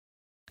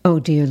O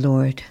dear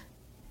Lord,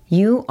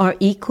 you are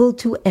equal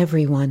to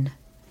everyone.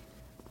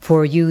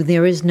 For you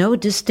there is no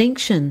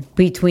distinction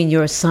between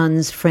your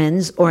son's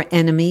friends or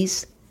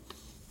enemies.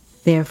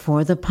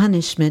 Therefore the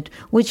punishment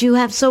which you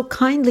have so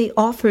kindly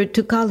offered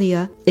to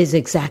Kaliya is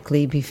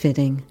exactly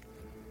befitting.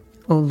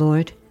 O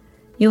Lord,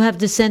 you have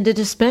descended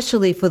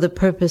especially for the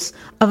purpose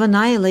of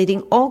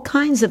annihilating all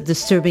kinds of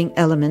disturbing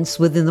elements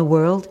within the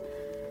world,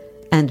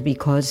 and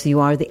because you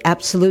are the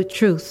absolute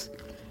truth,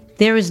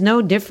 there is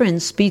no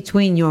difference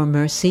between your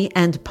mercy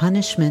and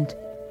punishment.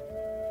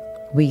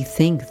 We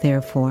think,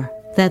 therefore,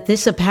 that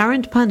this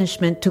apparent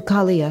punishment to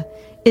Kaliya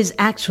is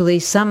actually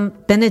some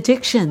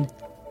benediction.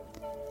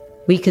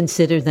 We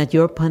consider that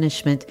your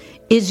punishment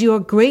is your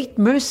great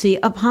mercy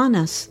upon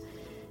us,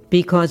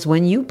 because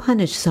when you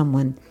punish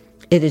someone,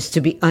 it is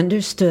to be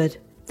understood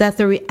that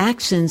the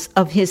reactions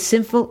of his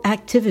sinful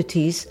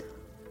activities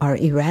are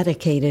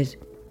eradicated.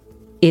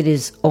 It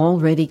is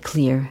already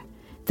clear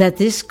that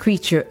this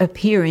creature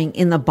appearing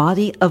in the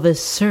body of a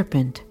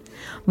serpent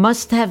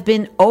must have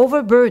been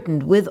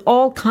overburdened with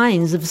all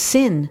kinds of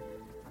sin.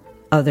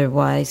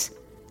 Otherwise,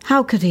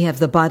 how could he have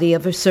the body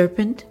of a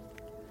serpent?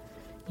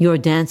 Your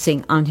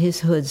dancing on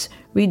his hoods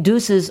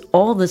reduces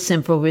all the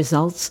sinful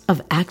results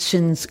of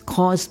actions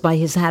caused by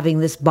his having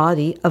this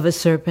body of a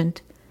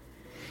serpent.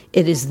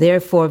 It is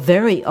therefore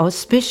very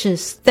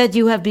auspicious that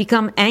you have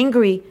become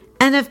angry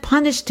and have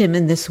punished him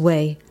in this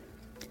way.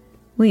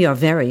 We are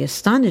very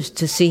astonished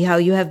to see how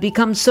you have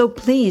become so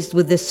pleased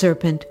with this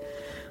serpent,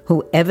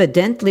 who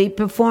evidently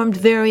performed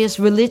various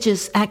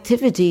religious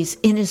activities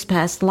in his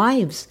past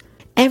lives.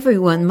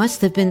 Everyone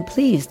must have been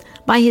pleased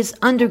by his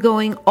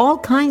undergoing all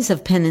kinds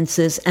of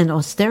penances and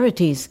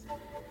austerities,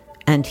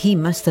 and he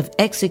must have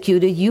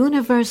executed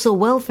universal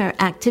welfare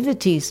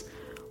activities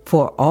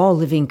for all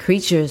living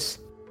creatures.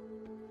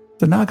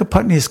 The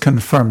Nagapatnis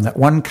confirm that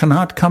one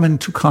cannot come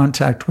into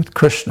contact with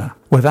Krishna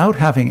without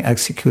having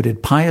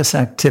executed pious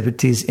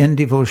activities in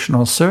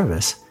devotional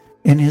service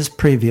in his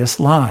previous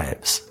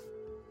lives.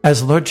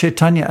 As Lord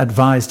Chaitanya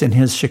advised in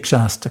his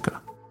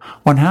Shikshastaka,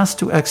 one has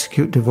to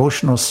execute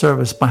devotional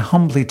service by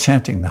humbly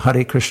chanting the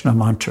Hare Krishna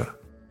mantra,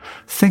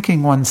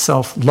 thinking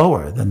oneself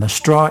lower than the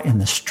straw in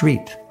the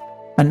street,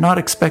 and not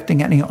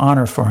expecting any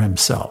honor for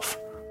himself,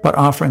 but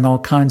offering all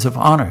kinds of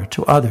honor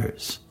to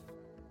others.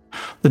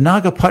 The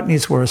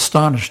Nagapatnis were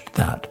astonished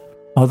that,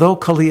 although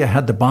Kaliya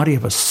had the body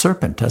of a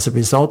serpent as a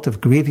result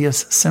of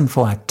grievous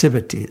sinful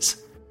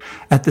activities,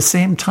 at the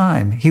same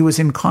time he was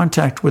in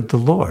contact with the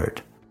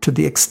Lord to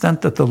the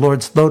extent that the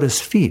Lord's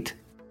lotus feet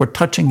were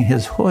touching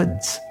his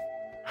hoods.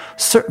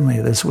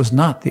 Certainly this was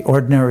not the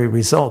ordinary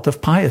result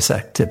of pious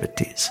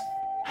activities.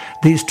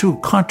 These two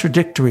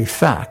contradictory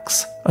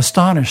facts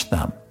astonished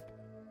them.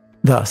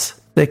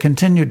 Thus they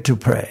continued to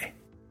pray.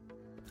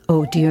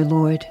 O dear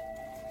Lord,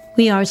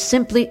 we are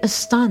simply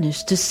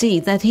astonished to see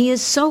that he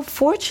is so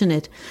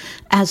fortunate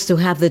as to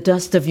have the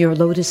dust of your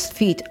lotus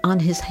feet on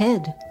his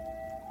head.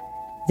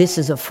 This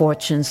is a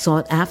fortune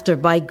sought after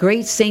by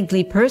great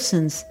saintly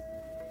persons.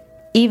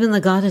 Even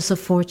the goddess of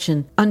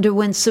fortune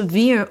underwent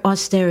severe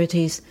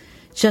austerities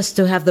just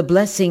to have the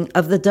blessing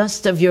of the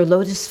dust of your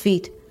lotus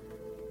feet.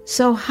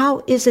 So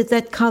how is it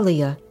that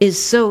Kaliya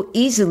is so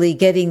easily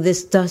getting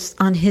this dust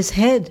on his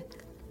head?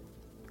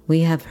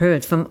 We have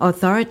heard from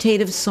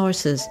authoritative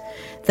sources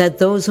that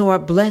those who are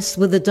blessed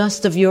with the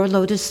dust of your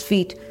lotus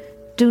feet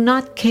do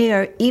not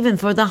care even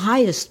for the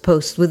highest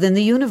post within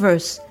the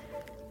universe,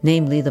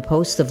 namely the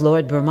post of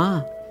Lord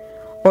Brahma,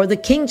 or the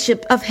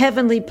kingship of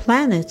heavenly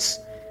planets,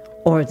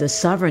 or the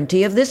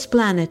sovereignty of this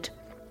planet.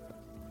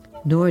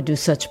 Nor do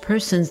such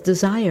persons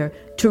desire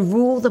to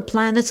rule the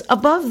planets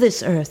above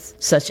this earth,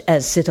 such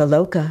as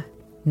Sitaloka,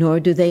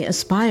 nor do they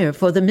aspire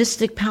for the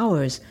mystic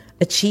powers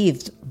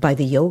achieved by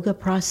the yoga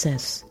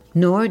process,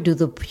 nor do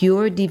the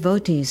pure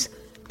devotees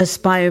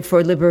aspire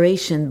for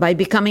liberation by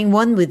becoming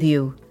one with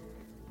you.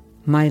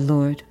 My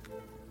Lord,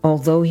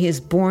 although he is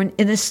born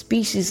in a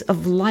species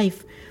of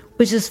life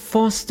which is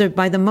fostered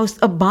by the most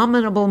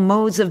abominable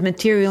modes of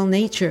material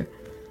nature,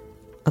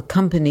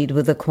 accompanied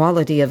with the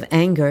quality of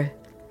anger,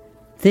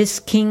 this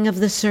king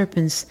of the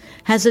serpents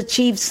has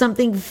achieved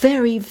something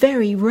very,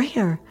 very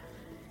rare.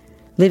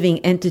 Living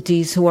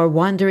entities who are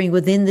wandering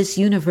within this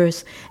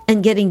universe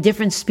and getting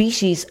different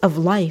species of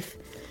life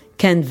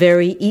can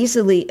very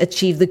easily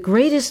achieve the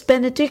greatest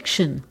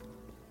benediction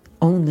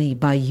only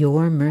by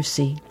your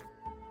mercy.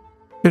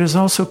 It is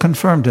also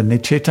confirmed in the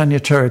Chaitanya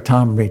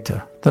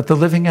Charitamrita that the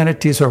living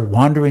entities are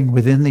wandering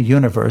within the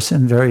universe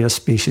in various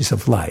species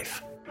of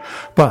life.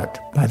 But,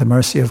 by the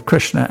mercy of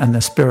Krishna and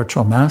the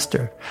spiritual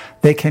master,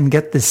 they can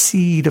get the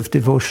seed of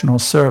devotional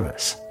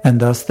service, and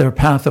thus their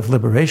path of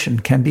liberation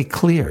can be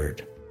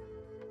cleared.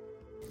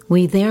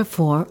 We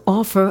therefore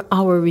offer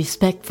our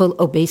respectful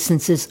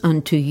obeisances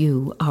unto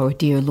you, our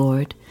dear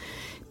Lord,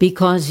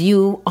 because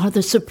you are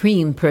the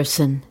Supreme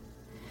Person.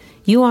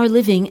 You are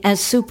living as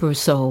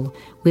Supersoul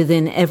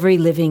within every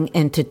living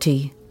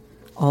entity.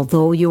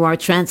 Although you are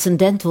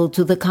transcendental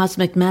to the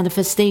cosmic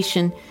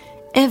manifestation,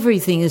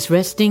 everything is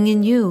resting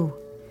in you.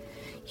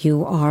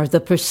 You are the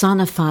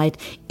personified,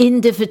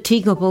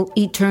 indefatigable,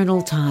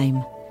 eternal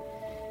time.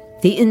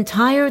 The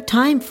entire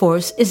time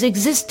force is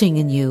existing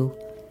in you.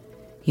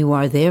 You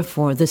are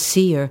therefore the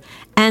seer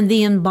and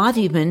the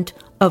embodiment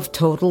of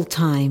total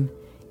time,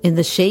 in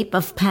the shape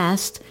of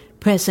past,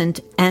 present,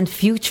 and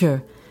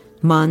future,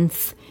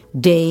 month,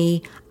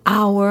 day,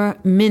 hour,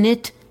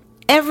 minute,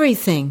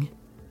 everything.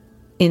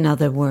 In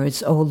other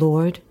words, O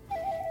Lord,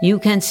 you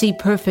can see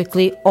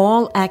perfectly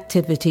all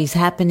activities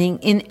happening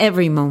in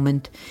every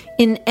moment,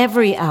 in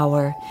every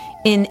hour,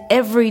 in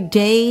every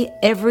day,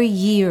 every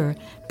year,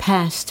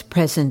 past,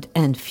 present,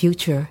 and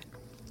future.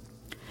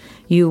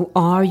 You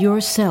are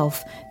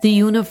yourself the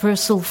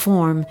universal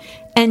form,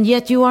 and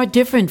yet you are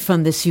different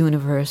from this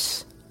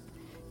universe.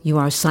 You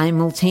are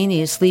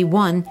simultaneously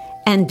one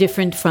and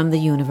different from the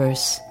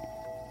universe.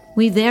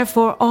 We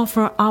therefore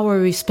offer our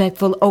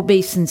respectful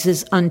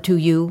obeisances unto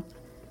you.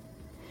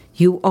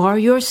 You are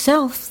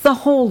yourself the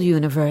whole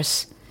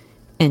universe,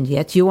 and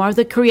yet you are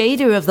the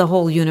creator of the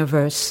whole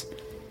universe.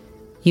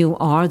 You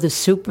are the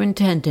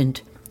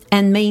superintendent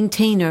and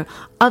maintainer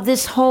of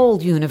this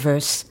whole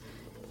universe,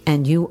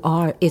 and you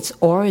are its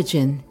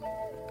origin.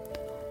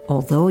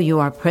 Although you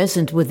are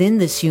present within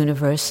this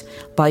universe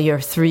by your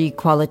three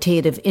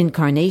qualitative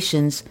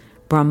incarnations,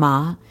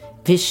 Brahma,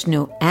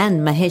 Vishnu,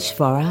 and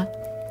Maheshvara,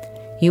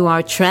 you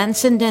are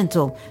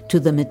transcendental to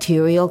the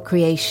material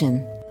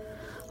creation.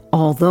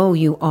 Although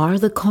you are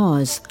the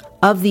cause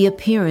of the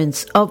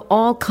appearance of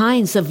all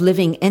kinds of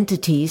living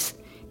entities,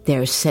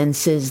 their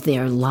senses,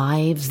 their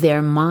lives,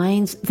 their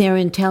minds, their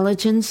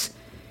intelligence,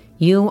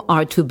 you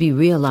are to be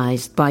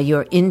realized by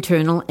your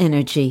internal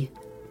energy.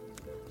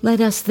 Let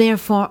us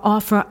therefore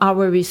offer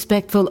our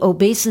respectful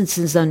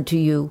obeisances unto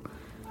you,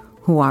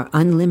 who are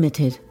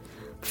unlimited,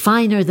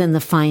 finer than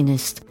the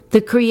finest,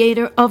 the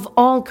creator of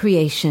all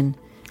creation,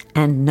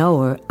 and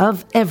knower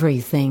of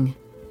everything.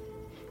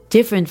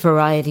 Different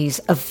varieties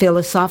of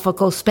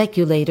philosophical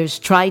speculators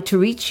try to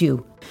reach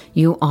you.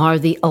 You are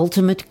the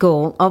ultimate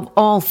goal of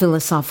all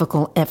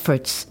philosophical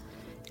efforts,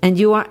 and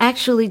you are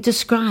actually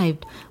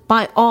described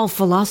by all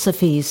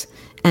philosophies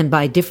and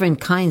by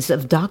different kinds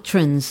of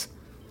doctrines.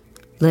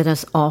 Let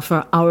us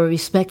offer our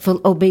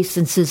respectful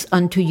obeisances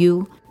unto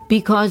you,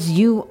 because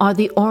you are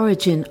the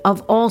origin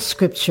of all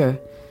scripture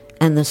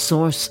and the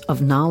source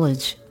of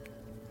knowledge.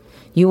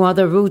 You are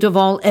the root of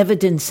all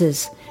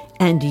evidences,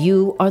 and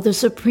you are the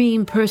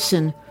supreme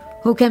person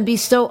who can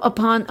bestow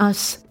upon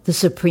us the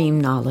supreme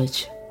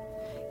knowledge.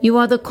 You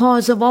are the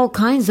cause of all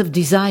kinds of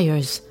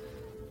desires,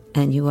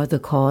 and you are the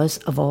cause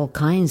of all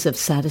kinds of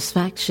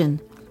satisfaction.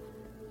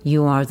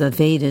 You are the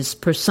Vedas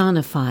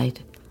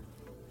personified.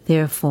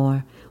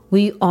 Therefore,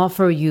 we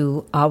offer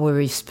you our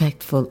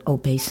respectful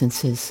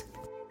obeisances.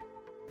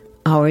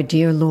 Our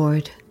dear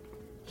Lord,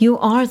 you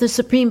are the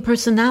Supreme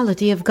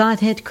Personality of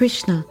Godhead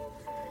Krishna,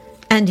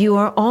 and you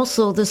are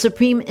also the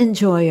Supreme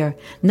Enjoyer,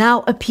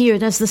 now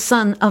appeared as the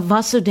son of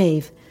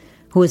Vasudeva,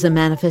 who is a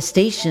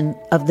manifestation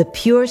of the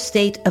pure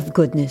state of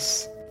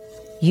goodness.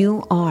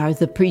 You are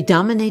the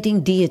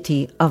predominating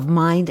deity of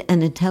mind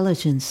and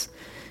intelligence,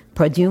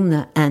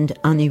 Pradyumna and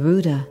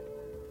Aniruddha,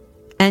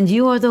 and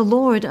you are the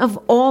Lord of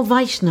all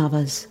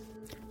Vaishnavas.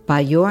 By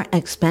your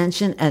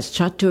expansion as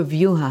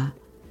Chaturvyuha,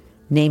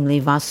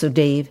 namely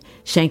Vasudeva,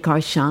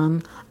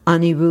 Shankarshan,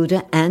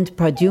 Aniruddha, and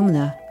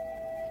Pradyumna,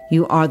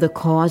 you are the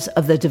cause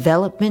of the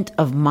development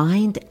of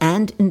mind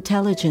and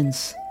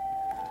intelligence.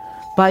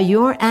 By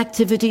your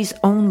activities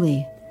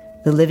only,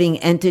 the living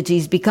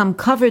entities become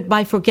covered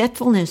by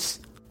forgetfulness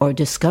or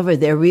discover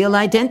their real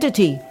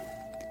identity.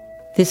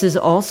 This is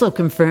also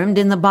confirmed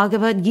in the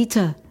Bhagavad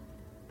Gita.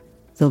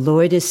 The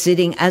Lord is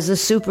sitting as a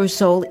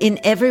supersoul in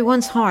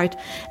everyone's heart,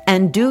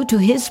 and due to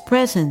his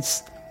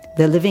presence,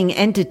 the living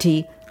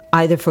entity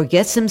either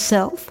forgets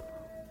himself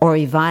or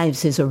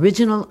revives his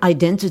original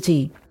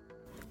identity.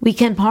 We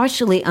can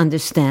partially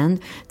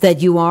understand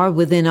that you are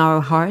within our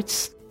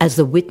hearts as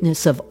the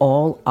witness of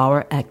all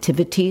our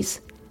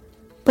activities,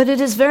 but it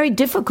is very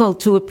difficult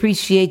to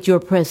appreciate your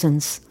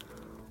presence,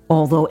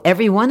 although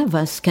every one of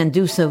us can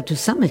do so to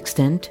some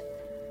extent.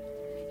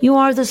 You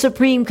are the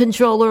supreme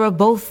controller of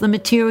both the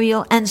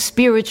material and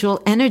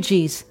spiritual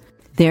energies.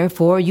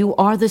 Therefore, you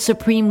are the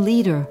supreme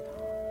leader,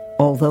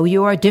 although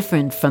you are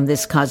different from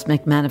this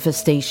cosmic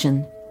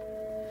manifestation.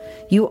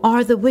 You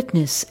are the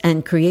witness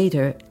and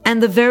creator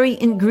and the very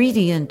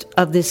ingredient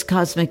of this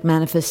cosmic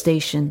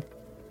manifestation.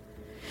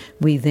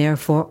 We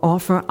therefore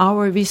offer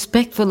our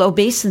respectful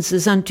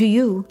obeisances unto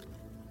you.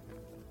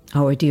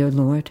 Our dear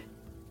Lord,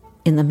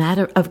 in the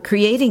matter of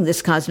creating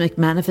this cosmic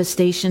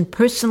manifestation,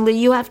 personally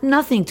you have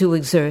nothing to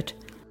exert.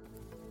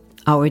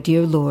 Our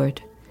dear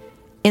Lord,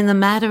 in the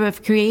matter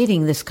of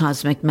creating this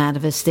cosmic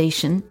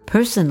manifestation,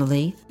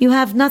 personally you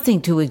have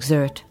nothing to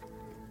exert.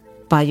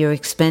 By your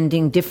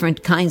expending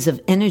different kinds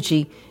of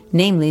energy,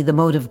 namely the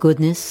mode of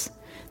goodness,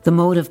 the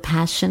mode of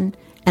passion,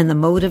 and the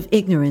mode of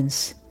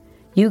ignorance,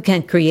 you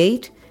can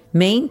create,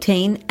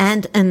 maintain,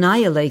 and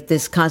annihilate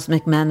this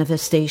cosmic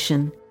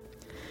manifestation.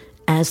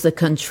 As the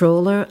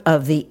controller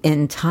of the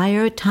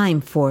entire time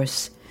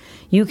force,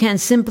 You can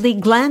simply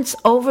glance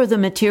over the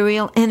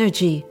material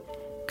energy,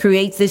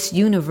 create this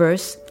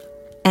universe,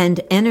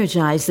 and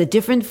energize the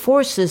different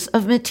forces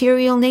of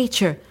material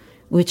nature,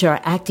 which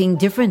are acting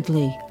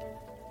differently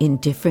in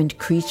different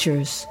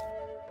creatures.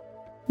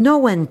 No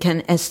one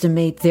can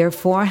estimate,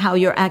 therefore, how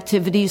your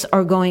activities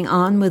are going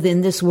on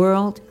within this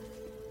world.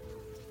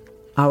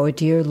 Our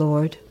dear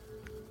Lord,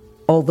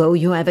 although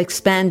you have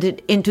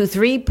expanded into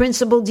 3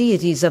 principal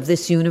deities of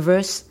this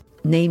universe,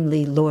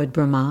 namely Lord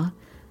Brahma,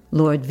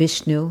 Lord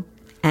Vishnu,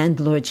 and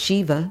Lord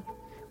Shiva,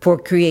 for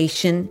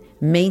creation,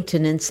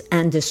 maintenance,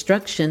 and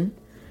destruction,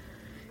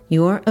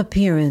 your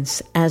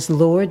appearance as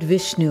Lord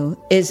Vishnu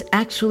is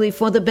actually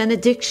for the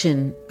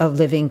benediction of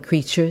living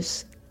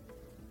creatures.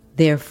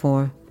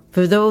 Therefore,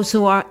 for those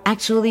who are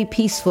actually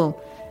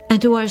peaceful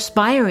and who are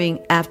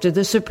aspiring after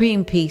the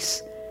supreme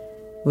peace,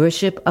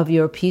 worship of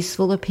your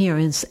peaceful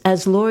appearance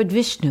as Lord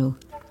Vishnu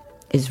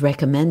is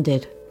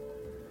recommended.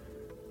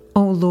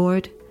 O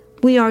Lord,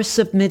 we are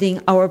submitting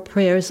our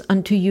prayers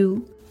unto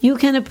you. You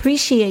can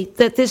appreciate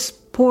that this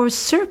poor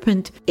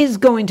serpent is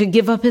going to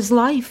give up his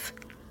life.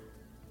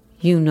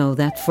 You know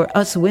that for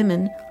us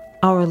women,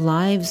 our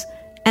lives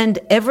and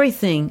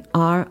everything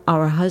are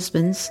our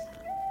husbands.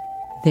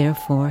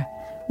 Therefore,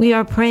 we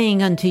are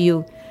praying unto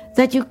you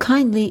that you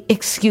kindly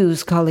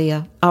excuse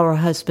Kaliya, our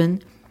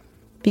husband,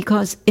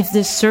 because if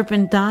this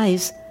serpent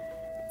dies,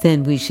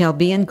 then we shall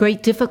be in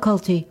great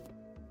difficulty.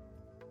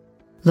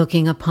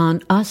 Looking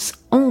upon us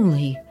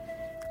only,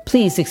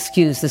 please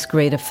excuse this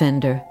great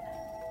offender.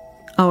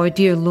 Our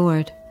dear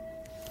Lord,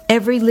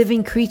 every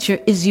living creature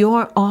is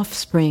your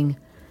offspring,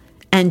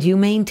 and you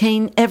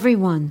maintain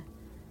everyone.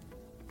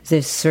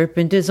 This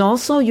serpent is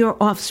also your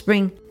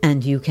offspring,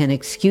 and you can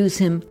excuse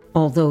him,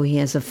 although he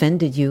has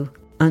offended you,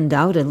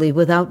 undoubtedly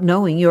without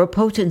knowing your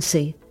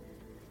potency.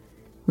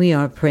 We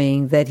are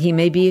praying that he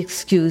may be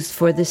excused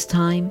for this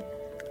time.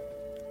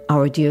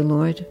 Our dear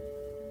Lord,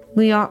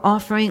 we are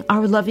offering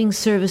our loving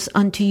service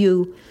unto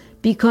you,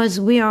 because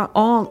we are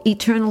all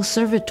eternal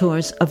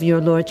servitors of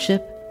your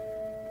Lordship.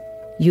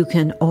 You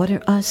can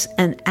order us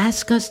and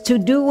ask us to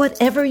do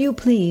whatever you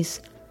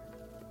please.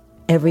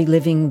 Every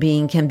living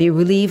being can be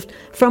relieved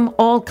from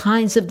all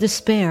kinds of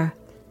despair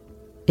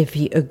if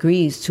he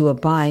agrees to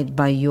abide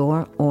by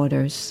your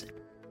orders.